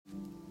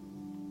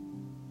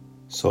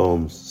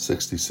Psalm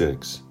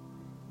 66,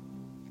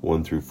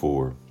 1 through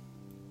 4.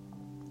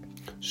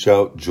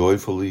 Shout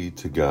joyfully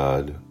to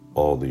God,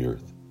 all the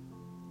earth.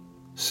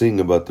 Sing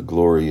about the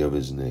glory of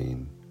his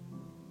name.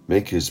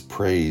 Make his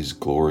praise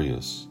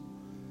glorious.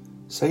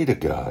 Say to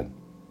God,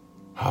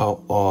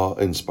 how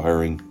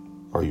awe-inspiring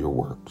are your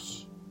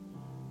works.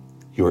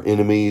 Your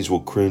enemies will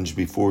cringe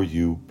before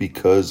you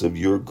because of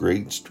your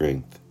great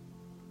strength.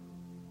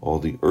 All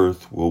the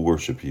earth will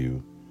worship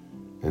you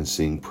and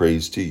sing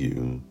praise to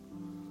you.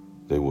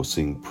 They will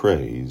sing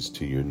praise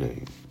to your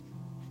name.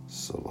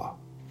 Selah.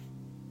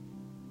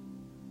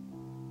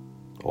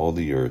 All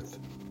the earth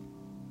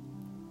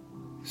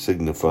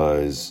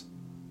signifies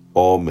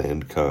all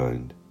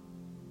mankind.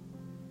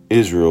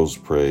 Israel's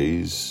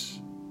praise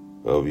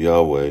of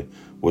Yahweh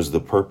was the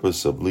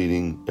purpose of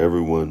leading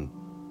everyone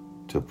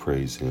to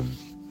praise him.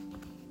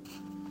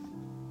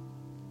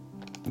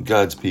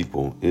 God's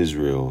people,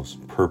 Israel's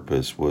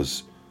purpose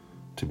was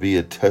to be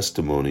a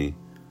testimony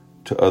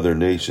to other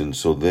nations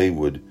so they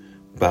would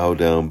bow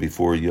down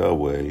before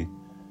Yahweh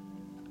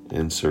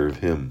and serve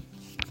him.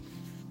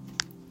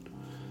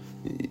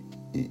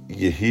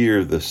 You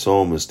hear the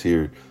psalmist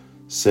here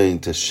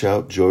saying to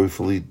shout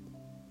joyfully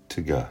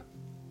to God.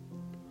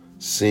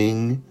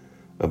 Sing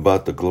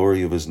about the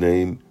glory of his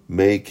name.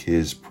 Make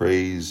his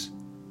praise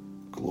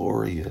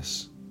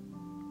glorious.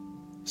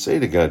 Say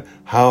to God,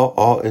 how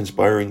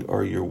awe-inspiring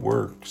are your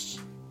works.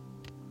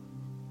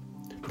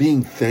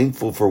 Being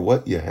thankful for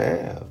what you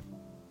have.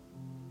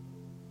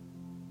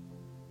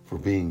 For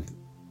being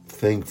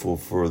thankful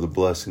for the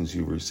blessings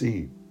you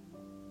receive.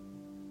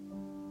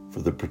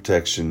 For the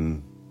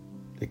protection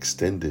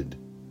extended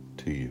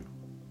to you.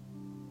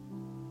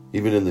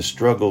 Even in the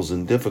struggles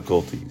and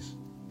difficulties,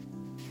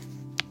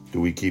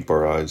 do we keep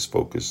our eyes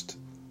focused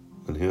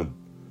on him?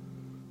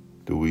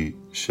 Do we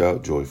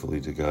shout joyfully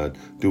to God?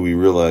 Do we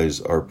realize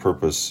our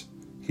purpose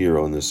here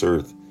on this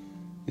earth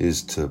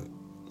is to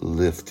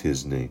lift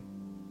his name?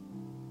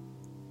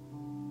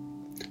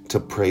 To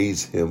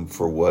praise him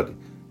for what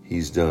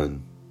he's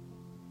done.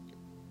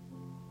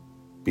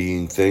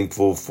 Being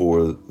thankful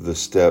for the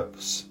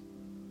steps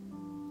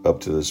up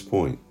to this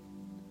point.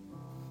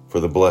 For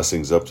the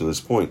blessings up to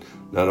this point.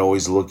 Not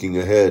always looking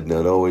ahead,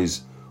 not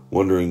always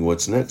wondering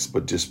what's next,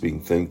 but just being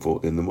thankful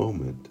in the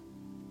moment.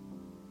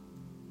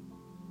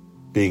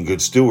 Being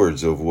good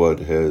stewards of what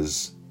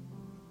has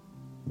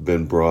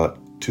been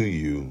brought to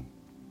you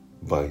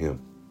by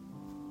him.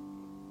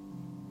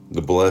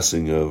 The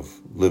blessing of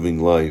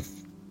living life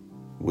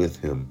with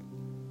him.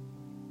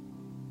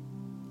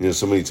 You know,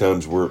 so many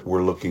times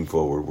we're looking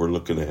forward, we're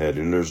looking ahead,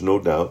 and there's no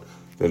doubt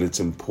that it's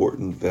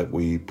important that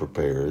we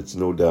prepare. It's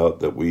no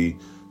doubt that we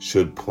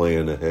should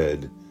plan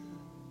ahead.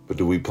 But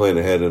do we plan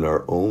ahead on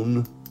our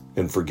own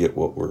and forget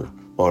what we're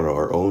on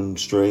our own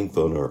strength,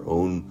 on our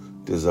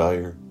own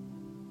desire?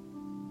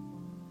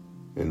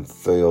 And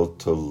fail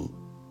to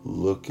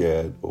look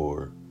at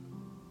or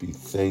be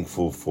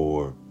thankful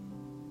for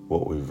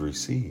what we've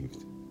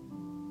received.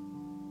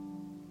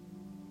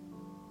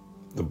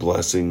 The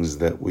blessings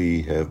that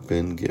we have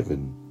been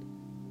given.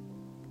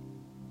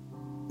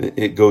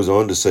 It goes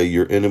on to say,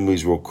 your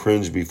enemies will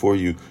cringe before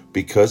you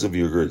because of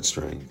your great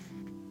strength.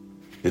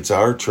 It's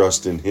our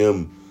trust in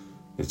him.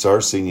 It's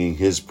our singing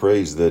his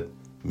praise that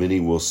many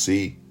will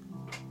see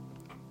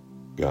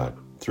God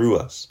through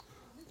us,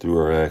 through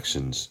our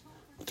actions,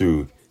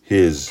 through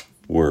his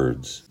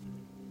words.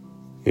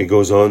 It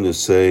goes on to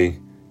say,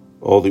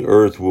 all the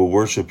earth will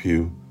worship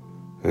you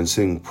and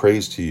sing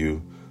praise to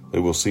you. They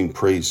will sing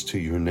praise to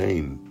your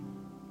name.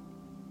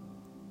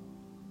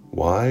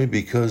 Why?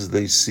 Because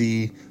they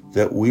see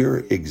that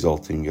we're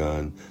exalting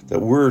God, that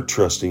we're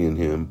trusting in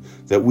him,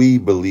 that we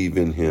believe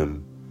in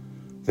him,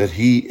 that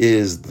he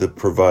is the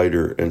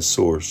provider and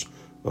source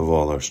of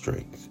all our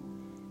strength.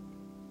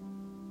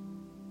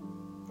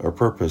 Our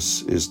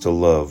purpose is to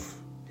love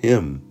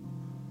him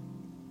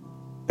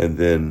and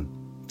then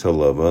to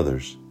love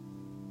others.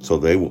 So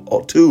they will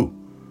all too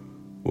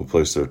will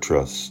place their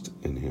trust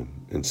in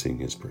him and sing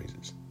his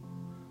praises.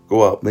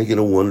 Go out, make it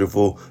a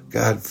wonderful,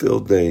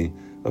 God-filled day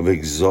of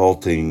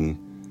exalting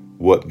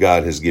what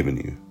God has given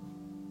you,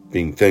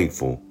 being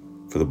thankful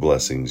for the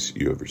blessings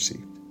you have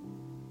received.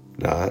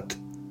 Not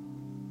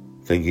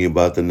thinking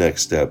about the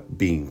next step,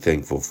 being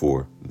thankful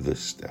for this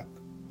step.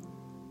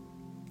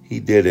 He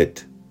did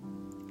it.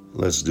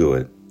 Let's do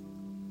it.